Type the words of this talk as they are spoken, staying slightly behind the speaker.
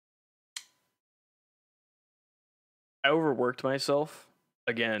I overworked myself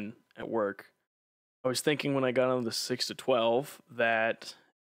again at work. I was thinking when I got on the 6 to 12 that,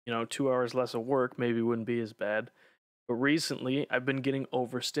 2 hours less of work maybe wouldn't be as bad. But recently, I've been getting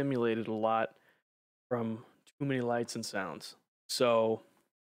overstimulated a lot from too many lights and sounds. So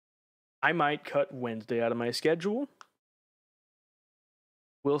I might cut Wednesday out of my schedule.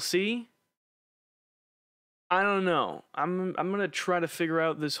 We'll see. I don't know. I'm gonna try to figure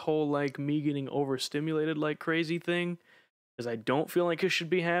out this whole like me getting overstimulated like crazy thing, because I don't feel like it should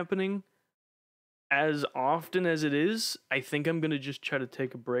be happening as often as it is. I think I'm gonna just try to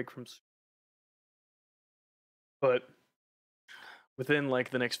take a break from. But within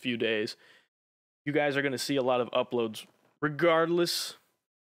like the next few days, you guys are gonna see a lot of uploads, regardless,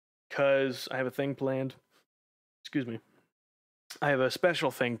 because I have a thing planned. Excuse me. I have a special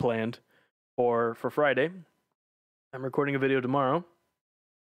thing planned for Friday. I'm recording a video tomorrow,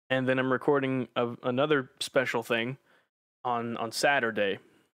 and then I'm recording another special thing on Saturday.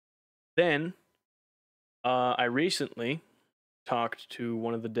 Then, I recently talked to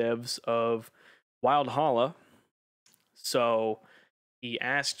one of the devs of Wild Holla, so he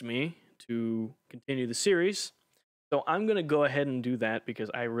asked me to continue the series. So I'm gonna go ahead and do that because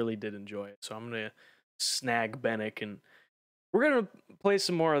I really did enjoy it. So I'm gonna snag Bennick, and we're gonna play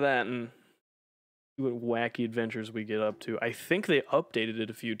some more of that and see what wacky adventures we get up to. I think they updated it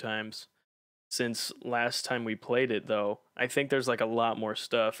a few times since last time we played it, though. I think there's like a lot more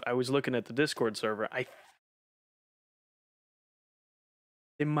stuff. I was looking at the Discord server.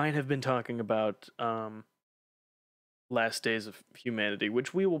 They might have been talking about Last Days of Humanity,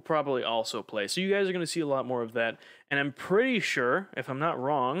 which we will probably also play. So you guys are going to see a lot more of that. And I'm pretty sure, if I'm not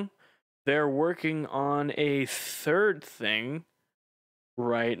wrong, they're working on a third thing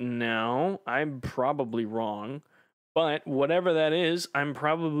right now. I'm probably wrong, but whatever that is, I'm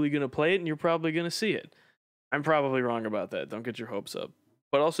probably going to play it and you're probably going to see it. I'm probably wrong about that. Don't get your hopes up.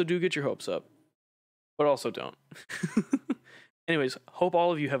 But also do get your hopes up. But also don't. Anyways, hope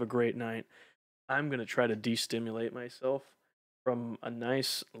all of you have a great night. I'm going to try to destimulate myself from a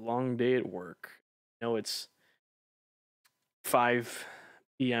nice long day at work. I know it's 5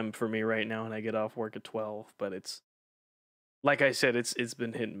 p.m. for me right now and I get off work at 12, but it's, like I said, it's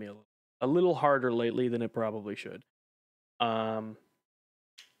been hitting me a little harder lately than it probably should. But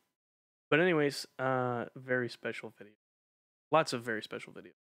anyways, very special video. Lots of very special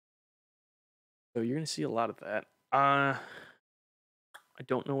videos. So you're going to see a lot of that. I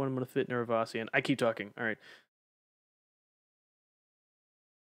don't know when I'm going to fit Nervasi in. I keep talking. All right.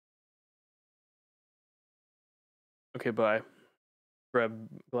 Okay, bye. Grab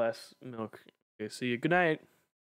glass milk. Okay, see you. Good night.